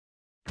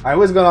Alright,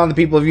 what's going on, the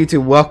people of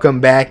YouTube? Welcome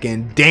back,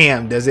 and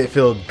damn, does it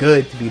feel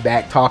good to be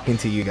back talking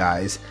to you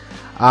guys.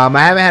 I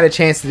haven't had a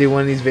chance to do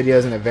one of these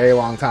videos in a very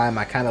long time.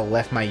 I kind of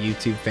left my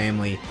YouTube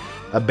family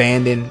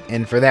abandoned,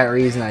 and for that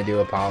reason I do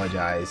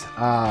apologize.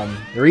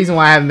 The reason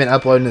why I haven't been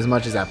uploading as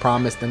much as I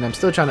promised, and I'm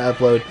still trying to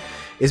upload,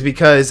 is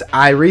because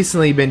I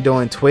recently been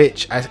doing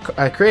Twitch.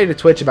 I created a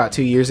Twitch about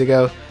 2 years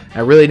ago.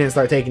 I really didn't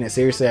start taking it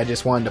seriously. I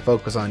just wanted to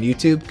focus on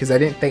YouTube because I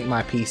didn't think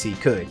my PC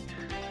could.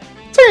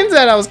 Turns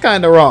out I was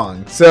kind of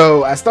wrong.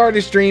 So I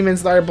started streaming,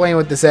 started playing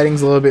with the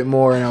settings a little bit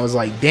more, and I was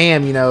like,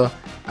 damn, you know,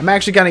 I'm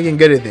actually kind of getting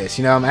good at this.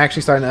 You know, I'm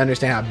actually starting to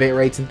understand how bit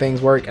rates and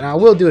things work, and I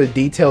will do a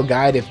detailed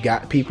guide if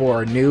people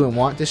are new and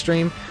want to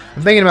stream.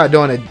 I'm thinking about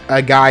doing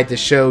a guide to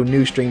show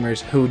new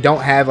streamers who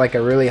don't have like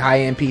a really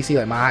high-end PC,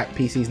 like my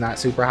PC's not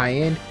super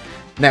high-end,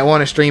 that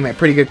want to stream at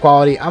pretty good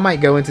quality. I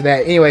might go into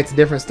that. Anyway, it's a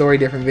different story,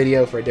 different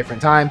video for a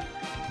different time.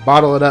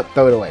 Bottle it up,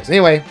 throw it away. So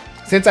anyway,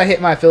 since I hit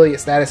my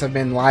affiliate status, I've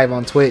been live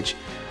on Twitch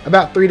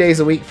about 3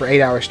 days a week for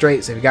 8 hours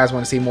straight. So if you guys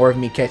want to see more of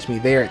me, catch me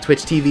there at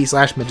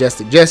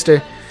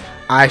twitch.tv/majesticjester.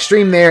 I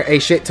stream there a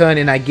shit ton,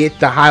 and I get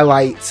the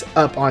highlights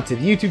up onto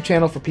the YouTube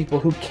channel for people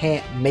who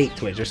can't make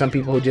Twitch, or some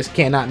people who just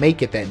cannot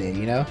make it that day,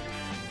 you know.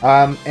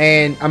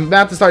 And I'm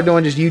about to start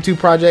doing just YouTube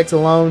projects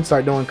alone,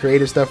 start doing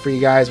creative stuff for you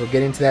guys. We'll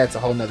get into that. It's a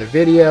whole nother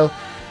video,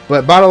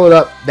 but bottle it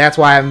up. That's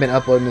why I haven't been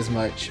uploading as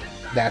much.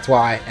 That's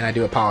why, and I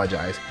do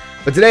apologize.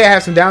 But today I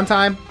have some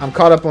downtime. I'm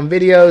caught up on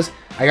videos.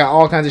 I got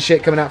all kinds of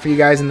shit coming out for you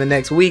guys in the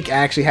next week. I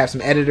actually have some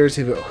editors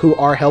who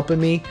are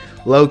helping me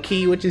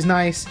low-key, which is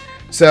nice.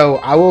 So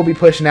I will be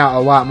pushing out a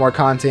lot more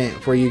content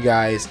for you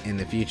guys in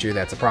the future.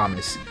 That's a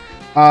promise.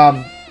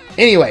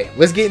 Anyway,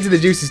 let's get into the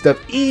juicy stuff.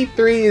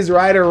 E3 is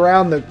right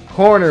around the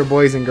corner,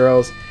 boys and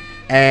girls.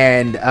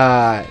 And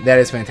that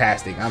is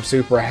fantastic. I'm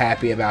super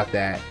happy about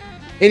that.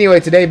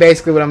 Anyway, today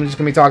basically what I'm just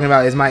going to be talking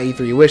about is my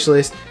E3 wish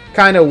list.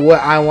 Kind of what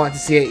I want to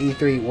see at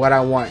E3, what I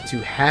want to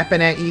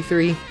happen at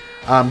E3.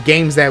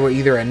 Games that were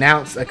either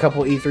announced a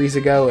couple E3s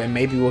ago and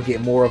maybe we'll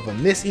get more of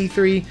them this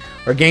E3,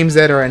 or games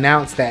that are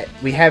announced that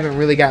we haven't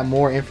really got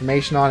more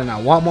information on and I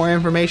want more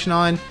information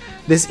on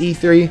this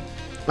E3.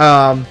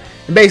 And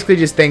basically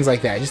just things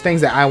like that, just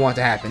things that I want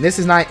to happen. This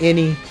is not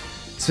any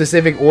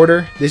specific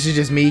order. This is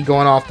just me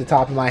going off the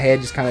top of my head,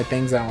 just kind of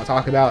things that I want to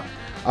talk about.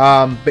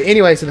 But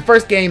anyway, so the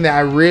first game that I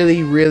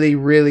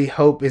really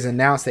hope is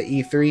announced at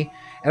E3,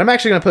 and I'm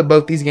actually going to put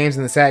both these games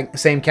in the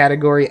same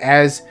category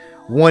as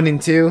 1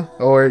 and 2,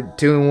 or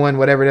 2 and 1,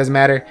 whatever, it doesn't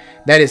matter.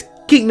 That is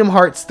Kingdom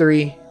Hearts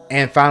 3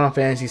 and Final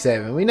Fantasy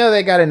 7. We know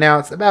they got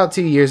announced about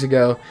 2 years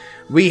ago.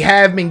 We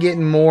have been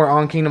getting more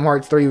on Kingdom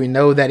Hearts 3. We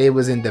know that it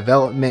was in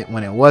development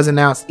when it was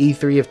announced,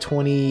 E3 of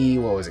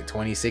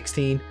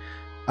 2016.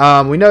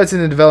 We know it's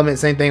in the development,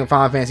 same thing with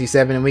Final Fantasy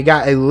 7, and we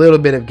got a little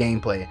bit of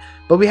gameplay,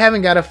 but we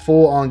haven't got a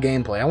full-on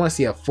gameplay. I want to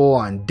see a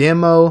full-on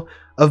demo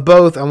of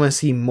both. I want to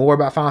see more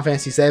about Final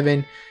Fantasy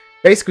 7.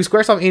 Basically,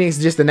 Squaresoft Enix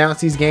just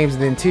announced these games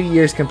and then 2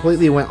 years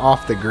completely went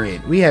off the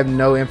grid. We have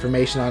no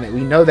information on it.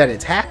 We know that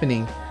it's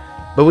happening,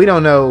 but we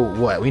don't know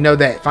what. We know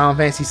that Final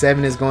Fantasy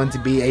 7 is going to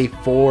be a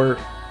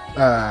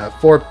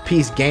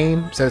four-piece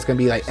game, so it's going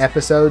to be like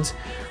episodes,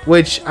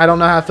 which I don't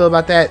know how I feel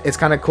about that. It's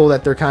kind of cool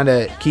that they're kind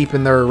of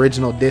keeping their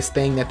original disc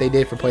thing that they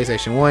did for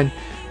PlayStation 1,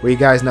 where you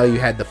guys know you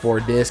had the 4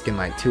 disc and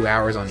like 2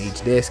 hours on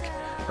each disc,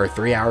 or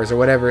 3 hours or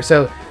whatever.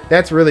 So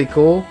that's really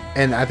cool,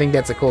 and I think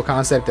that's a cool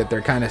concept that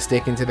they're kind of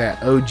sticking to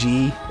that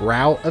OG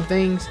route of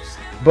things.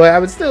 But I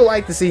would still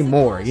like to see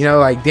more, you know,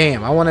 like,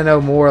 damn, I want to know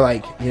more,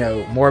 like, you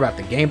know, more about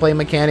the gameplay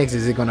mechanics.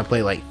 Is it going to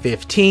play like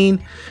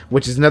 15,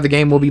 which is another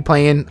game we'll be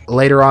playing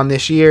later on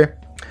this year?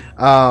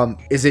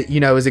 Is it,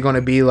 you know, is it going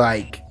to be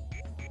like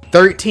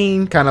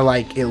 13, kind of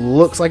like it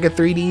looks like a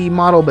 3D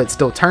model but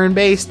still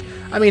turn-based?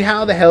 I mean,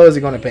 how the hell is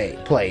it going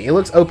to play? It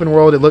looks open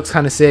world, it looks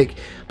kind of sick,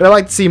 but I'd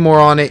like to see more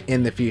on it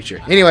in the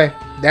future. Anyway,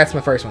 that's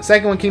my first one.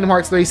 Second one, Kingdom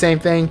Hearts 3, same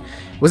thing.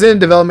 Was in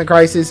development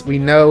crisis. We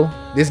know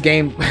this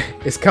game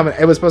is coming.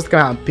 It was supposed to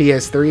come out on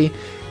PS3.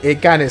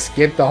 It kind of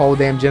skipped the whole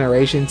damn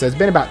generation, so it's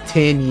been about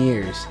 10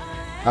 years.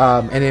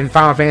 And then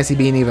Final Fantasy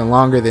being even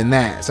longer than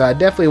that. So I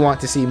definitely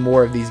want to see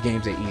more of these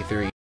games at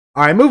E3.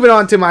 Alright, moving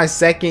on to my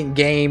second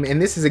game,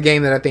 and this is a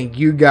game that I think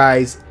you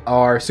guys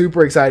are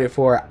super excited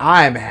for.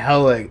 I'm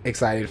hella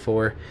excited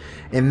for,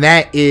 and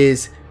that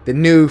is the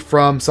new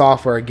From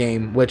Software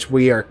game, which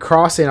we are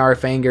crossing our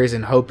fingers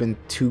and hoping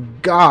to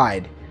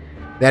God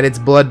that it's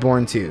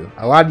Bloodborne 2.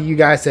 A lot of you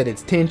guys said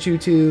it's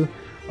Tenchu 2.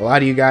 A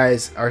lot of you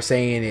guys are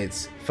saying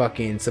it's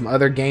fucking some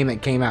other game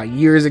that came out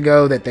years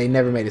ago that they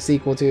never made a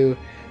sequel to.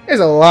 There's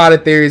a lot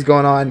of theories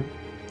going on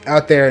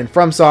out there, and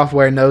From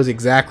Software knows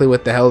exactly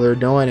what the hell they're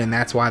doing, and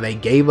that's why they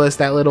gave us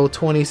that little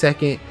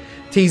 20-second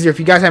teaser. If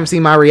you guys haven't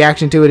seen my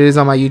reaction to it, it is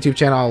on my YouTube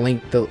channel.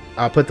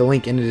 I'll put the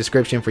link in the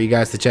description for you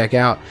guys to check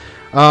out.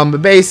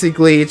 But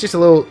basically, it's just a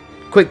little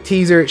quick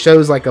teaser. It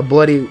shows like a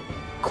bloody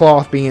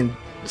cloth being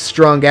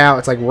strung out.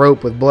 It's like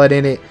rope with blood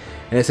in it,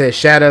 and it says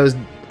shadows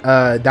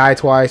die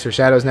twice, or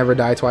shadows never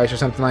die twice, or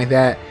something like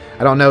that.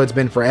 I don't know. It's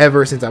been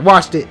forever since I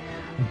watched it,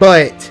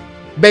 but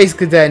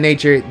basically to that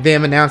nature,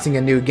 them announcing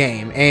a new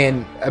game.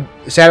 And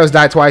Shadows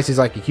Die Twice is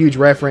like a huge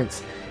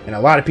reference, and a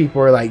lot of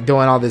people are like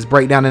doing all this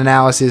breakdown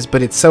analysis,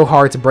 but it's so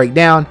hard to break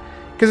down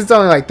because it's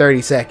only like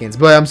 30 seconds.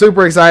 But I'm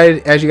super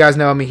excited. As you guys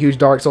know, I'm a huge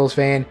Dark Souls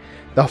fan.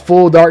 The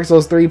full Dark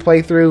Souls 3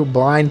 playthrough,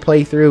 blind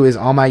playthrough, is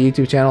on my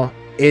YouTube channel.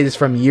 It is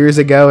from years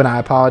ago, and I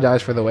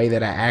apologize for the way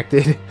that I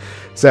acted.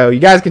 So you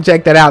guys can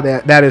check that out.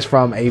 That is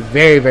from a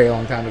very, very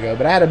long time ago.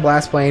 But I had a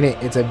blast playing it.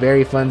 It's a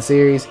very fun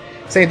series.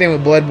 Same thing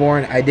with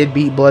Bloodborne. I did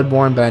beat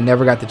Bloodborne, but I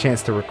never got the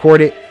chance to record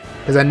it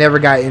because I never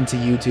got into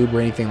YouTube or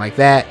anything like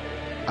that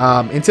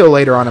until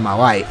later on in my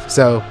life.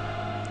 So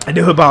I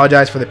do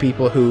apologize for the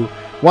people who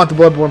want the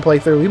Bloodborne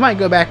playthrough. We might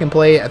go back and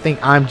play it. I think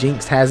I'm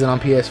Jinxed has it on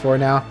PS4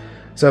 now.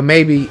 So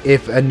maybe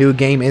if a new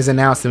game is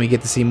announced and we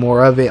get to see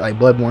more of it, like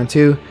Bloodborne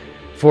 2,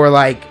 for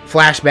like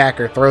Flashback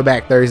or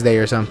Throwback Thursday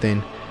or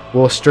something,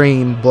 we'll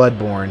stream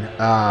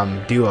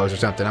Bloodborne duos or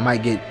something. I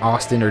might get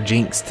Austin or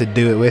Jinx to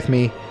do it with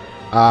me,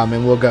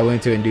 and we'll go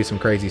into it and do some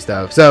crazy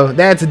stuff. So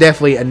that's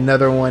definitely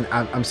another one.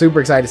 I'm super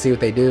excited to see what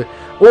they do.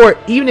 Or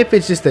even if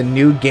it's just a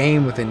new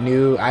game with a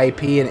new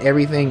IP and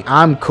everything,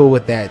 I'm cool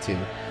with that too.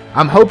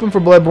 I'm hoping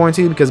for Bloodborne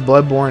 2 because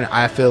Bloodborne,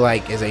 I feel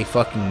like, is a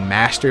fucking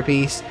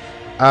masterpiece.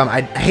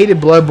 I hated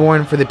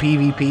Bloodborne for the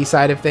PvP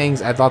side of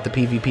things. I thought the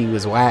PvP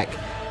was whack.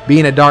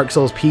 Being a Dark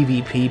Souls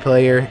PvP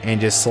player and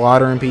just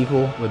slaughtering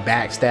people with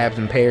backstabs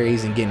and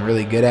parries and getting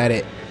really good at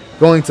it.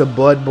 Going to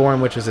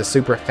Bloodborne, which was a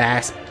super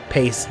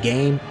fast-paced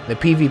game. The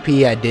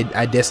PvP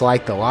I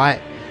disliked a lot,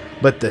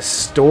 but the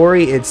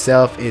story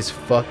itself is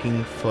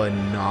fucking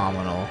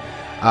phenomenal.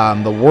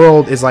 The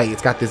world is like,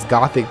 it's got this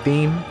gothic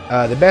theme.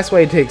 The best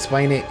way to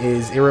explain it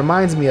is, it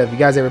reminds me of, you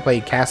guys ever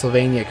played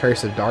Castlevania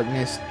Curse of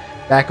Darkness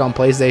back on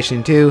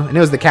PlayStation 2? And it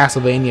was the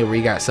Castlevania where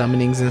you got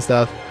summonings and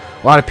stuff.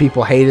 A lot of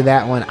people hated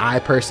that one. I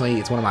personally,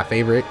 it's one of my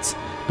favorites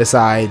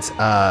besides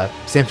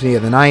Symphony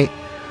of the Night.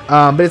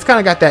 But it's kind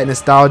of got that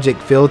nostalgic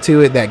feel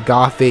to it, that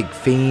gothic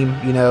theme,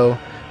 you know,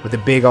 with the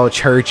big old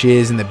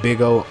churches and the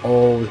big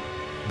old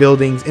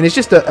buildings. And it's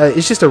just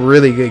a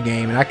really good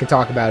game, and I can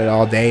talk about it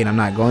all day, and I'm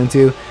not going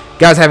to. If you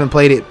guys haven't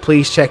played it,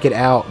 please check it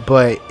out.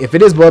 But if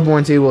it is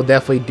Bloodborne 2, we'll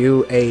definitely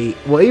do a,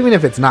 well, even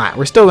if it's not,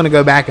 we're still going to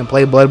go back and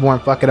play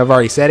Bloodborne. Fuck it, I've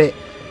already said it.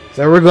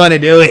 So we're going to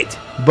do it.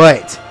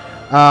 But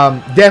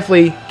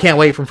definitely can't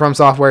wait from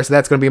Software, so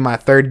that's going to be my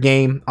third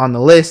game on the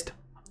list.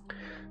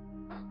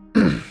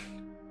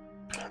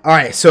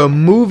 Alright, so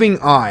moving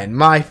on.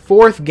 My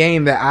fourth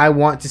game that I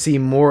want to see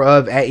more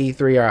of at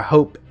E3, or I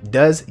hope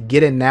does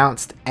get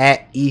announced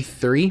at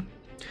E3,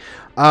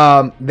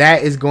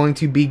 that is going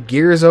to be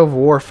Gears of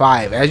War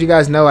 5. As you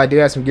guys know, I do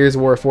have some Gears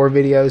of War 4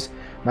 videos.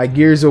 My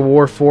Gears of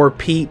War 4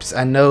 peeps,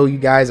 I know you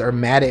guys are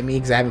mad at me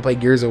because I haven't played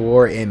Gears of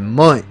War in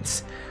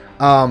months.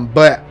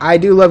 But I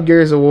do love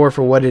Gears of War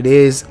for what it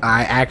is.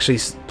 I actually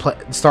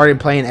started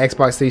playing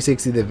Xbox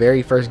 360. The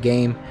very first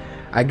game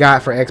I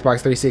got for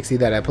Xbox 360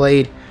 that I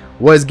played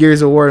was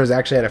Gears of War. It was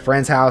actually at a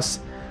friend's house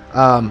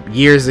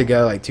years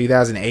ago, like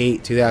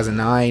 2008,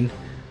 2009.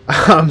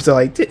 So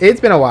like it's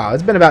been a while.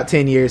 It's been about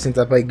 10 years since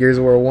I played Gears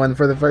of War 1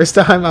 for the first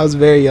time. I was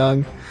very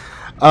young.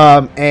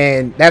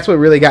 And that's what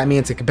really got me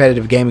into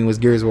competitive gaming, was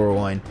Gears of War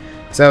 1.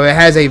 So it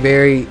has a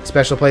very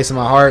special place in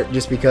my heart,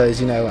 just because,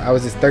 you know, I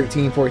was this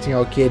 13,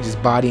 14-year-old kid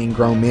just bodying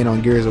grown men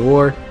on Gears of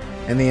War.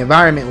 And the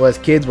environment was,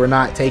 kids were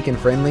not taken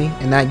friendly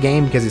in that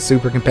game because it's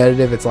super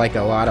competitive. It's like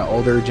a lot of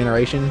older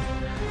generation.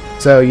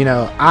 So, you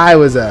know, I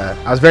was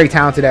very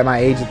talented at my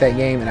age at that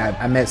game, and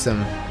I met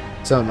some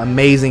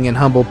amazing and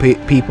humble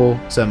people,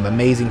 some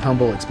amazing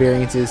humble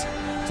experiences.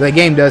 So that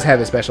game does have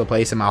a special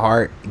place in my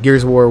heart.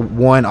 Gears of War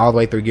 1 all the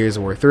way through Gears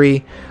of War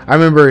 3. I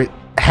remember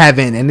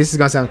having, and this is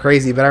gonna sound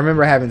crazy, but I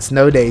remember having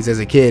snow days as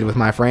a kid with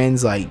my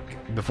friends, like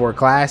before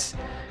class.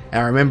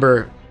 And I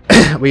remember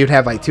we would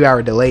have like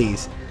 2-hour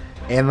delays,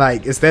 and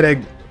like instead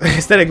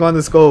of going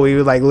to school, we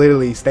would like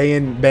literally stay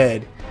in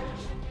bed.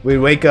 We'd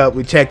wake up,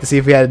 we'd check to see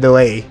if we had a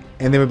delay,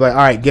 and then we'd be like, all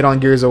right, get on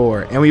Gears of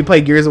War. And we'd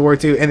play Gears of War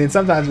 2, and then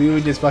sometimes we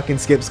would just fucking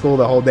skip school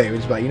the whole day. We'd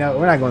just be like, you know,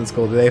 we're not going to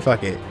school today,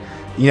 fuck it.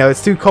 You know,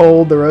 it's too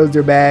cold, the roads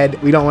are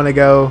bad, we don't want to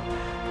go.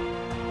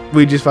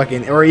 We just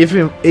fucking, or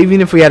even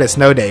if we had a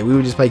snow day, we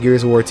would just play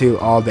Gears of War 2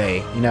 all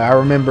day. You know, I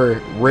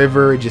remember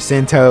River,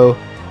 Jacinto,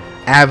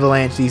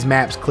 Avalanche, these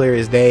maps clear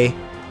as day.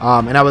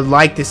 And I would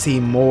like to see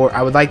more.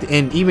 I would like to,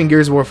 and even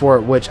Gears of War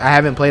 4, which I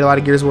haven't played a lot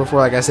of Gears of War 4,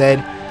 like I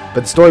said,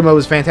 but the story mode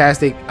was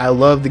fantastic. I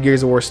love the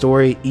Gears of War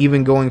story,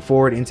 even going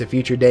forward into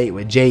future date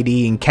with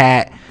JD and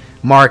Kat,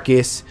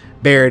 Marcus,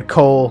 Barrett,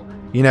 Cole.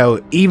 You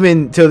know,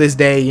 even till this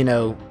day, you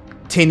know,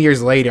 10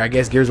 years later, I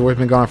guess Gears of War's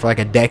been going for like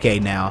a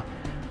decade now.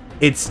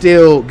 It's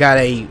still got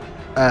an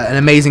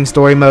amazing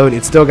story mode.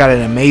 It's still got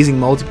an amazing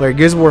multiplayer.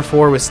 Gears of War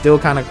 4 was still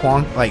kind of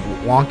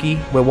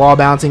wonky with wall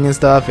bouncing and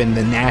stuff, and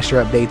the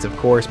Nasher updates, of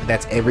course, but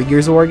that's every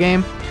Gears of War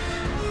game.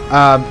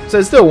 So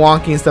it's still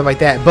wonky and stuff like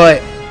that,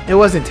 but it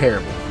wasn't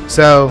terrible.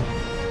 So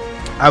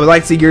I would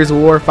like to see Gears of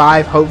War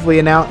 5 hopefully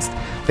announced.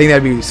 I think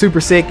that'd be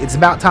super sick. It's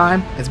about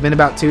time. It's been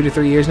about 2 to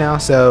 3 years now.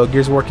 So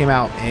Gears of War came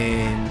out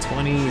in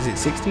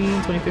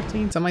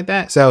 2015, something like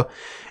that. So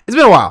it's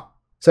been a while.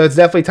 So it's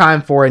definitely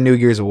time for a new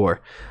Gears of War.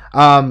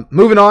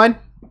 Moving on,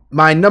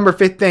 my number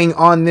 5th thing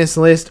on this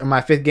list, or my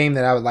 5th game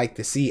that I would like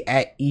to see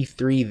at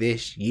E3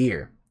 this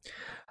year.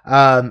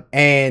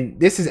 And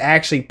this is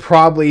actually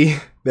probably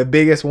the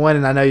biggest one,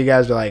 and I know you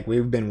guys are like,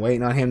 we've been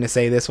waiting on him to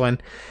say this one,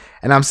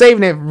 and I'm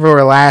saving it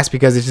for last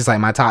because it's just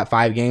like my top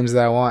 5 games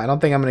that I want. I don't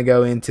think I'm going to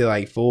go into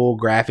like full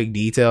graphic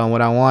detail on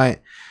what I want,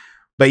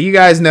 but you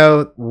guys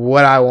know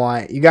what I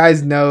want. You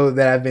guys know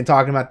that I've been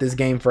talking about this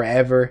game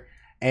forever,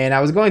 and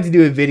I was going to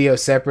do a video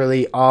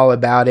separately all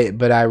about it,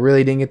 but I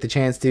really didn't get the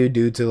chance to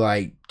due to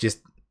like just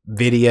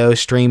video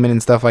streaming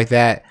and stuff like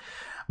that.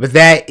 But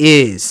that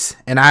is,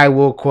 and I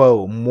will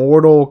quote,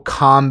 Mortal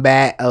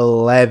Kombat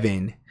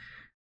 11.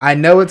 I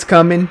know it's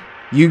coming.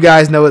 You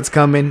guys know it's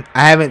coming.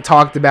 I haven't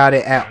talked about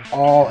it at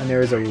all, and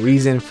there is a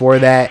reason for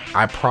that.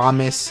 I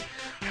promise.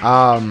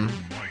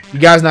 You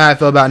guys know how I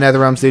feel about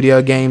NetherRealm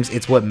Studio Games.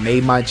 It's what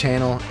made my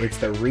channel. It's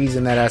the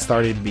reason that I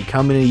started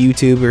becoming a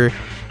YouTuber.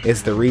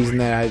 It's the reason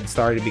that I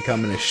started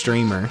becoming a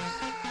streamer.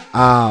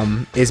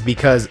 Is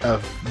because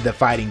of the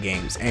fighting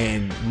games,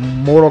 and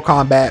Mortal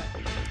Kombat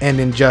and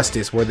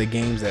Injustice were the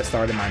games that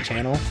started my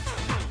channel,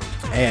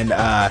 and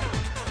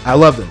I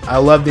loved them. I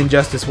loved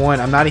Injustice 1.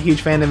 I'm not a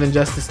huge fan of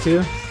Injustice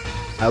 2.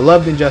 I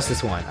loved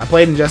Injustice 1. I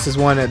played Injustice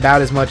 1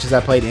 about as much as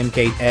I played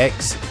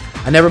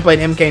MKX. I never played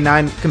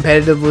MK9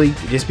 competitively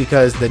just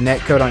because the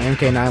netcode on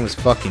MK9 was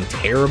fucking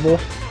terrible,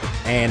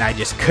 and I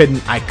just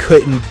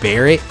couldn't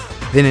bear it.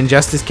 Then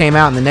Injustice came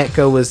out and the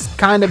netcode was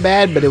kind of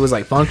bad, but it was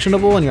like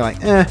functionable, and you're like,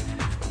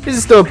 this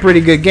is still a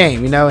pretty good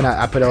game, you know, and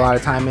I put a lot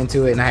of time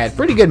into it, and I had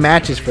pretty good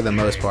matches for the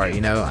most part,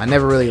 you know. I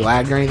never really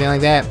lagged or anything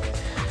like that.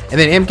 And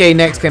then MK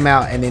Next came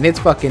out, and then its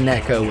fucking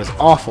netcode was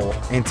awful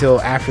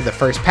until after the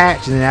first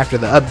patch, and then after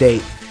the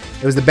update,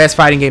 it was the best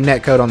fighting game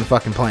netcode on the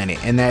fucking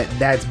planet, and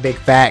that's big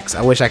facts.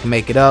 I wish I could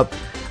make it up.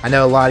 I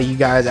know a lot of you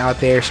guys out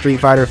there, Street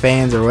Fighter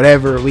fans or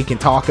whatever, we can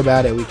talk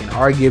about it, we can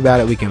argue about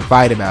it, we can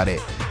fight about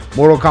it.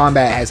 Mortal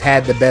Kombat has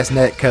had the best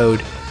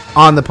netcode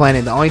on the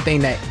planet. The only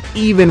thing that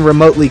even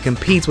remotely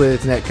competes with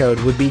its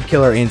netcode would be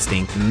Killer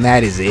Instinct, and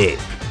that is it.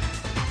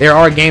 There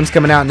are games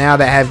coming out now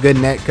that have good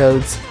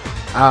netcodes,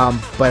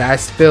 but I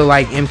feel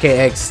like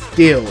MKX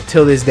still,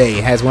 till this day,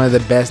 has one of the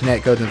best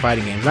netcodes in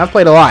fighting games. And I've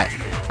played a lot.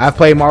 I've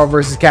played Marvel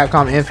vs.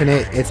 Capcom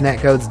Infinite. Its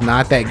netcode's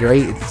not that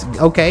great. It's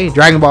okay.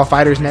 Dragon Ball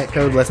FighterZ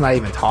netcode, let's not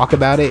even talk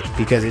about it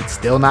because it's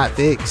still not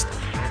fixed.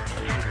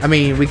 I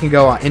mean, we can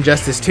go on.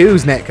 Injustice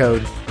 2's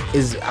netcode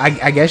is,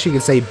 I guess you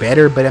could say,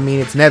 better, but I mean,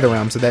 it's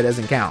NetherRealm, so that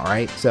doesn't count,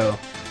 right? So,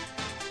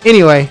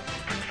 anyway,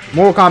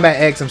 Mortal Kombat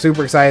X, I'm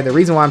super excited. The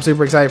reason why I'm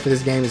super excited for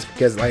this game is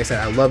because, like I said,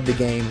 I love the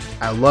game.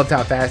 I loved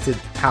how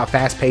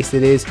fast-paced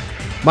it is.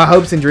 My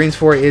hopes and dreams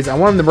for it is I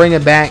want them to bring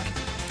it back.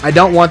 I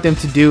don't want them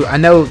to do, I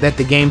know that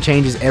the game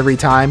changes every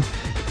time.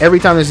 Every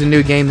time there's a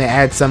new game that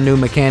adds some new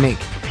mechanic.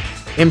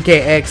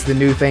 MKX, the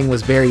new thing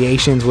was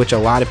variations, which a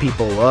lot of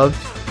people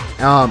loved.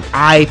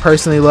 I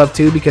personally love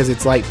too because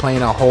it's like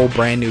playing a whole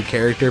brand new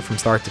character from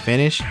start to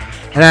finish,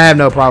 and I have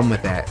no problem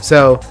with that.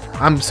 So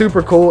I'm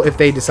super cool if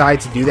they decide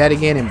to do that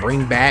again and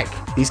bring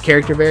back these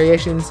character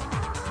variations.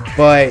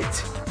 But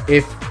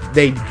if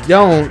they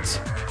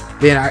don't,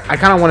 then I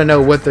kind of want to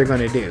know what they're going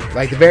to do.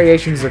 Like, the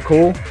variations are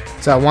cool,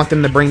 so I want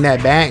them to bring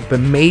that back, but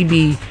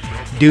maybe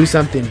do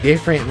something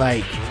different,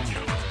 like,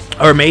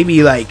 or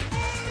maybe like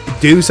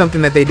do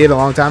something that they did a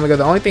long time ago.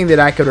 The only thing that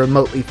I could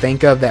remotely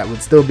think of that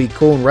would still be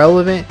cool and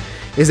relevant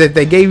is that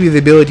they gave you the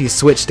ability to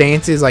switch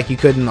stances like you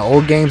could in the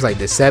old games, like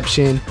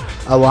Deception,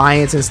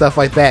 Alliance, and stuff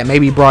like that.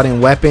 Maybe brought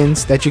in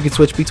weapons that you could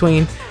switch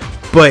between,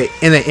 but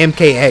in the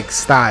MKX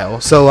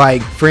style. So,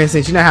 like, for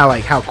instance, you know how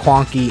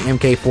clunky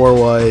MK4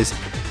 was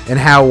and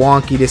how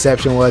wonky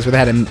Deception was, where they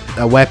had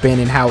a weapon,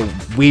 and how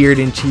weird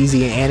and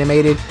cheesy and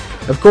animated.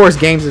 Of course,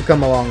 games have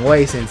come a long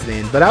way since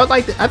then, but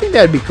I think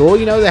that would be cool,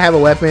 you know, to have a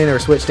weapon or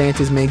switch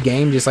stances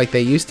mid-game just like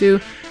they used to,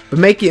 but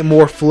make it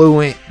more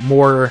fluent,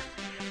 more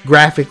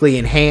graphically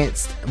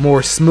enhanced,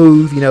 more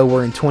smooth. You know,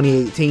 we're in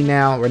 2018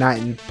 now, we're not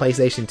in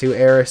PlayStation 2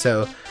 era,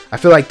 so I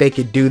feel like they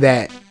could do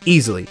that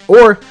easily.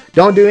 Or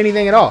don't do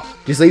anything at all,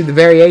 just leave the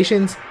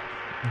variations,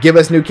 give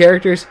us new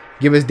characters,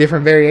 give us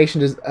different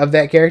variations of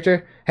that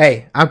character.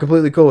 Hey, I'm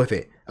completely cool with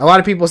it. A lot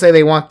of people say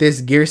they want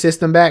this gear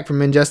system back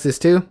from Injustice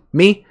 2.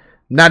 Me,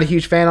 not a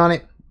huge fan on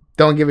it.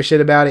 Don't give a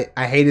shit about it.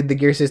 I hated the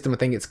gear system. I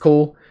think it's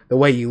cool the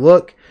way you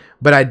look,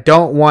 but I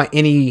don't want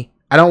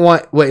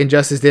what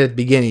Injustice did at the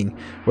beginning,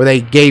 where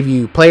they gave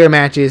you player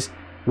matches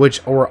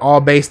which were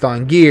all based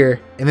on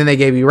gear, and then they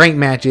gave you ranked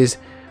matches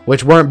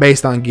which weren't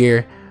based on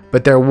gear,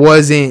 but there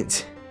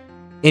wasn't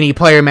any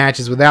player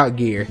matches without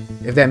gear,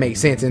 if that makes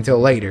sense, until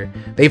later.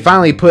 They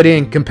finally put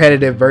in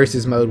competitive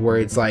versus mode where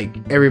it's like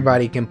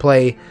everybody can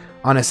play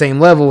on the same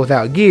level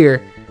without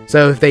gear.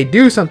 So if they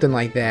do something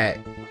like that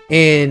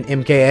in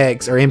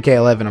MKX or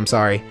MK11, I'm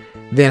sorry,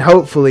 then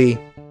hopefully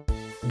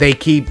they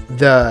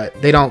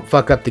don't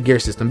fuck up the gear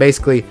system.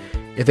 Basically,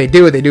 if they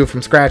do it, they do it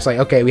from scratch. Like,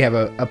 okay, we have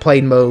a play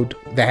mode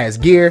that has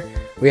gear,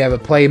 we have a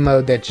play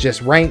mode that's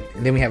just ranked,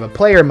 and then we have a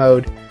player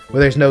mode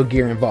where there's no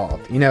gear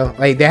involved. You know,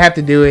 like, they have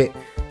to do it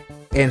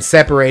and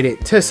separate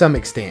it to some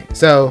extent.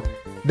 So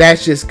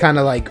that's just kind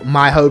of like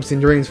my hopes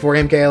and dreams for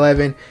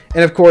MK11.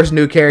 And of course,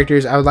 new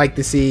characters. I would like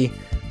to see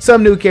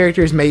some new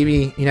characters.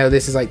 Maybe, you know,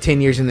 this is like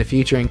 10 years in the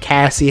future and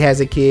Cassie has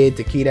a kid,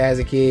 Takeda has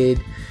a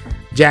kid,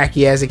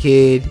 Jackie has a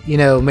kid, you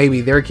know,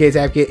 maybe their kids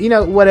have kids, you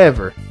know,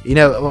 whatever, you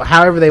know,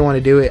 however they want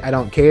to do it, I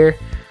don't care.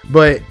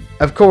 But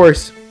of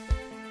course,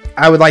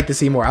 I would like to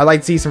see more. I'd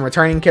like to see some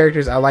returning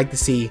characters. I'd like to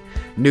see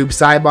Noob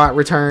Saibot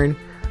return.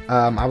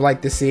 I'd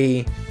like to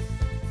see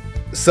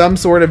some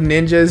sort of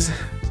ninjas,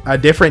 a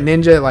different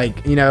ninja,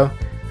 like, you know,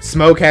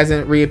 Smoke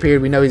hasn't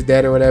reappeared, we know he's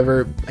dead or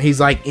whatever.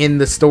 He's like in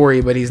the story,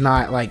 but he's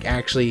not like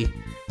actually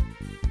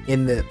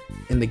in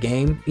the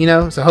game, you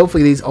know. So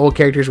hopefully these old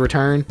characters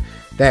return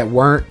that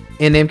weren't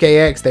in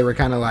MKX. They were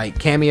kind of like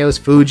cameos.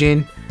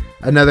 Fujin,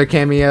 another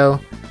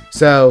cameo.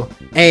 So,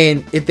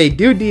 and if they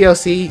do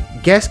DLC,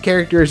 guest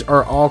characters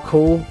are all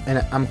cool, and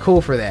I'm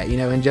cool for that. You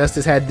know,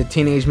 Injustice had the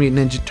Teenage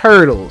Mutant Ninja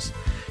Turtles,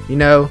 you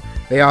know.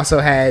 They also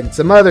had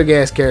some other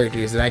guest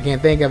characters that I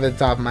can't think of at the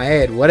top of my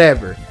head,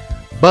 whatever.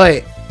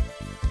 But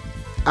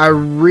I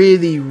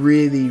really,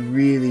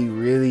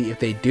 if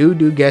they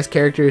do guest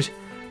characters,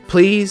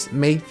 please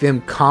make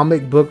them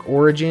comic book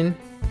origin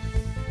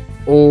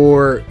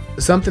or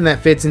something that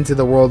fits into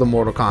the world of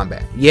Mortal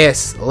Kombat.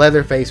 Yes,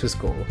 Leatherface was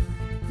cool.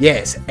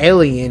 Yes,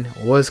 Alien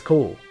was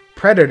cool.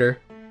 Predator,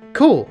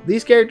 cool.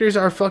 These characters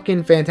are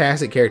fucking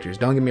fantastic characters,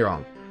 don't get me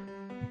wrong.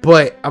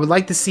 But I would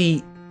like to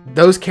see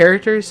those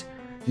characters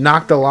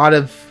knocked a lot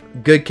of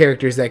good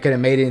characters that could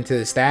have made it into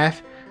the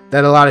staff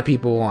that a lot of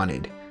people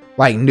wanted.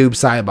 Like Noob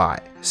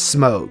Saibot,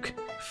 Smoke,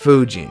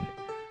 Fujin,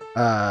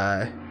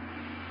 I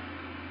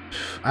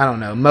don't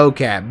know,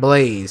 Mocap,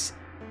 Blaze,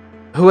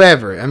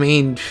 whoever. I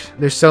mean,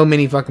 there's so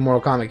many fucking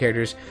Mortal Kombat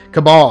characters.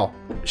 Cabal,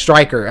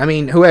 Striker, I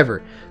mean,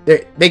 whoever.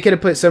 They could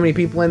have put so many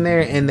people in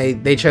there, and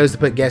they chose to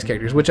put guest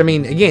characters, which, I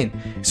mean, again,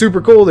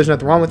 super cool. There's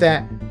nothing wrong with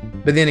that.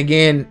 But then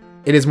again,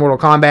 it is Mortal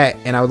Kombat,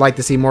 and I would like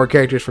to see more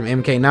characters from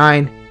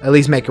MK9 at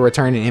least make a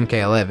return in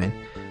MK11.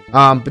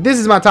 But this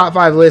is my top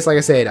 5 list. Like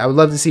I said, I would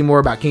love to see more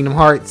about Kingdom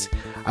Hearts.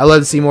 I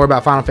love to see more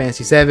about Final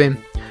Fantasy VII.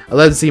 I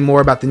love to see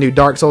more about the new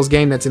Dark Souls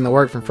game that's in the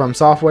work from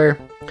Software.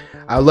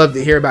 I would love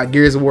to hear about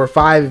Gears of War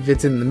 5 if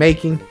it's in the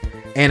making.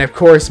 And of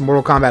course,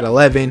 Mortal Kombat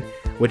 11,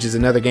 which is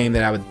another game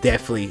that I would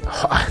definitely...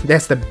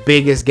 that's the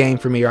biggest game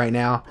for me right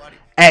now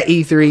at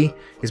E3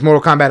 is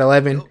Mortal Kombat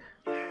 11.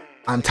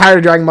 I'm tired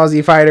of Dragon Ball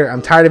Z Fighter.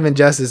 I'm tired of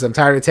Injustice. I'm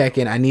tired of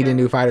Tekken. I need a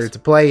new fighter to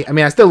play. I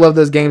mean, I still love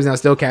those games and I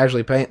still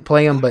casually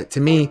play them, but to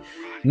me,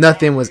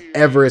 nothing was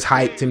ever as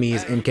hyped to me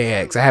as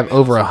MKX. I have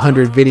over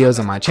 100 videos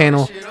on my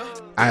channel.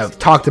 I have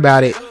talked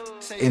about it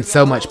in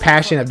so much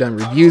passion. I've done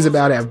reviews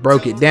about it. I've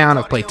broke it down.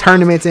 I've played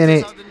tournaments in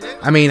it.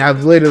 I mean,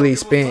 I've literally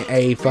spent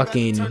a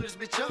fucking,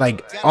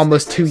 like,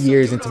 almost 2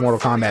 years into Mortal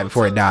Kombat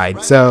before it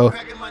died. So,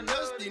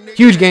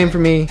 huge game for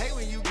me.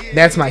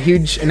 That's my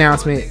huge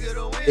announcement.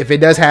 If it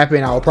does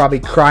happen, I will probably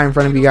cry in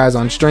front of you guys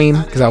on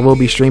stream, because I will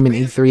be streaming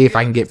E3 if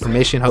I can get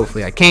permission.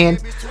 Hopefully I can.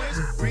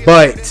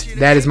 But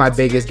that is my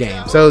biggest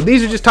game. So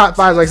these are just top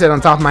 5, like I said, on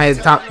top of my head,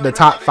 the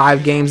top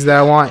 5 games that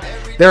I want.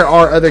 There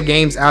are other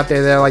games out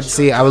there that I like to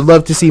see. I would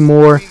love to see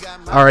more,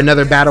 or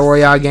another Battle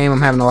Royale game.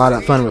 I'm having a lot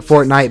of fun with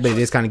Fortnite, but it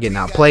is kind of getting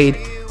outplayed.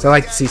 So I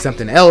like to see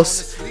something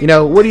else. You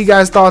know, what are you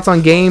guys' thoughts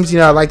on games? You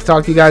know, I'd like to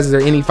talk to you guys. Is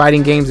there any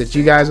fighting games that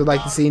you guys would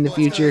like to see in the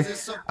future?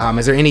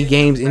 Is there any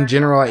games in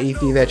general at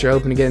E3 that you're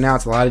hoping to get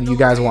announced? A lot of you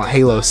guys want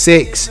Halo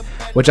 6,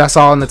 which I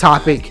saw on the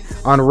topic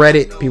on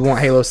Reddit. People want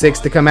Halo 6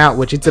 to come out,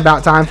 which it's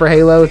about time for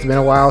Halo. It's been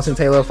a while since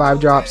Halo 5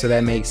 dropped, so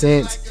that makes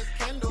sense.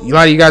 A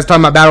lot of you guys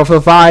talking about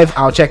Battlefield 5.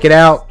 I'll check it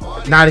out.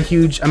 Not a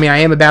huge, I mean, I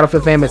am a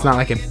Battlefield fan, but it's not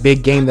like a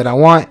big game that I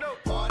want.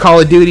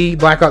 Call of Duty,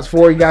 Black Ops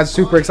 4, you guys are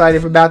super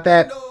excited about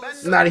that.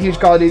 Not a huge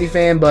Call of Duty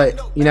fan, but,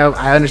 you know,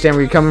 I understand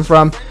where you're coming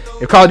from.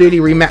 If Call of Duty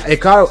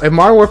if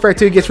Modern Warfare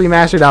 2 gets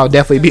remastered, I'll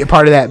definitely be a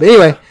part of that. But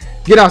anyway,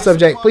 get off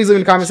subject. Please leave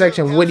in the comment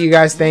section. What do you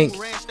guys think?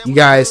 You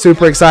guys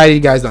super excited? You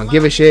guys don't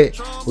give a shit?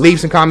 Leave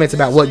some comments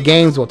about what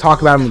games. We'll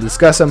talk about them and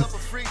discuss them.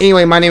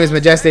 Anyway, my name is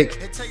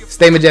Majestic.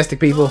 Stay majestic,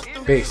 people.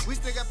 Peace.